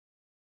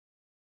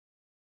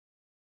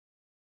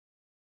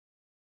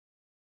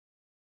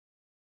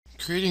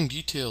Creating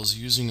details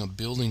using a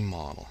building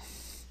model.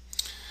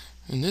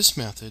 In this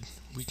method,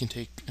 we can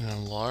take an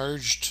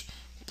enlarged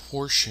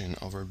portion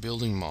of our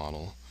building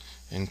model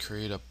and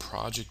create a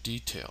project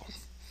detail.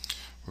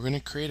 We're going to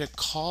create a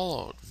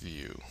callout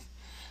view,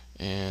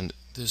 and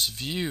this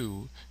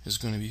view is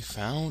going to be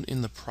found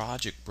in the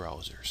project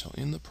browser. So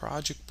in the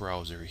project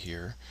browser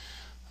here,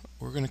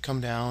 we're going to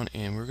come down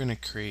and we're going to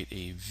create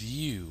a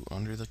view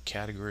under the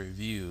category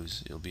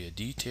views. It'll be a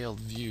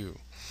detailed view,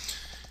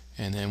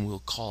 and then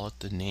we'll call it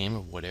the name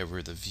of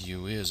whatever the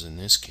view is. In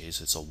this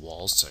case, it's a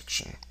wall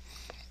section.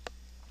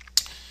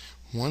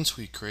 Once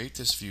we create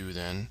this view,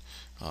 then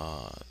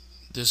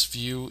this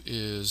view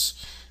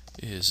is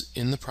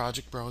in the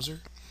project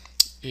browser.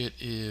 It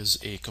is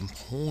a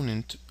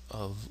component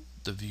of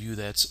the view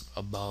that's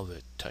above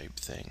it type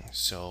thing.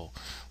 So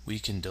we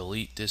can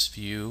delete this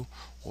view,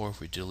 or if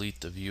we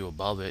delete the view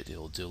above it,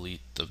 it'll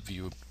delete the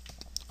view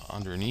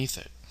underneath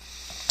it.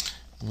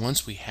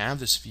 Once we have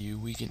this view,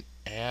 we can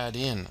add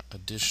in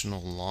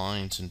additional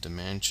lines and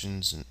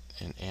dimensions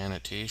and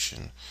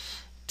annotation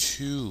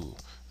to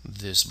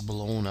this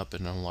blown up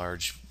and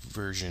enlarged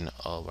version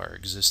of our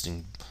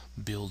existing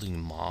building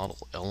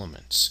model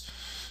elements.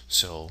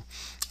 So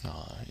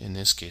in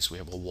this case, we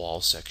have a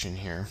wall section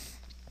here,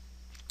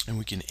 and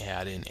we can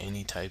add in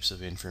any types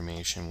of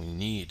information we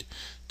need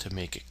to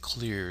make it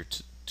clear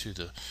to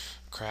the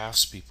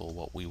craftspeople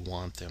what we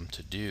want them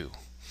to do.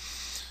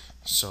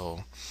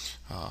 So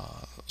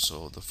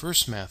the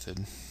first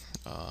method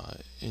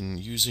in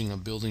using a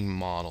building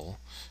model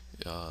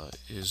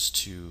is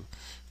to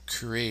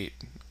create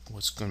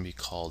what's going to be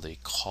called a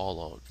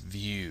callout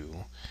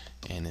view,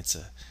 and it's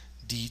a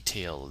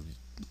detailed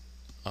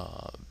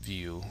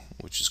view,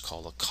 which is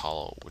called a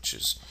callout, which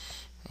is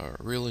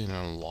really an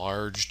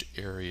enlarged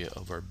area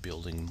of our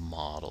building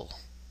model.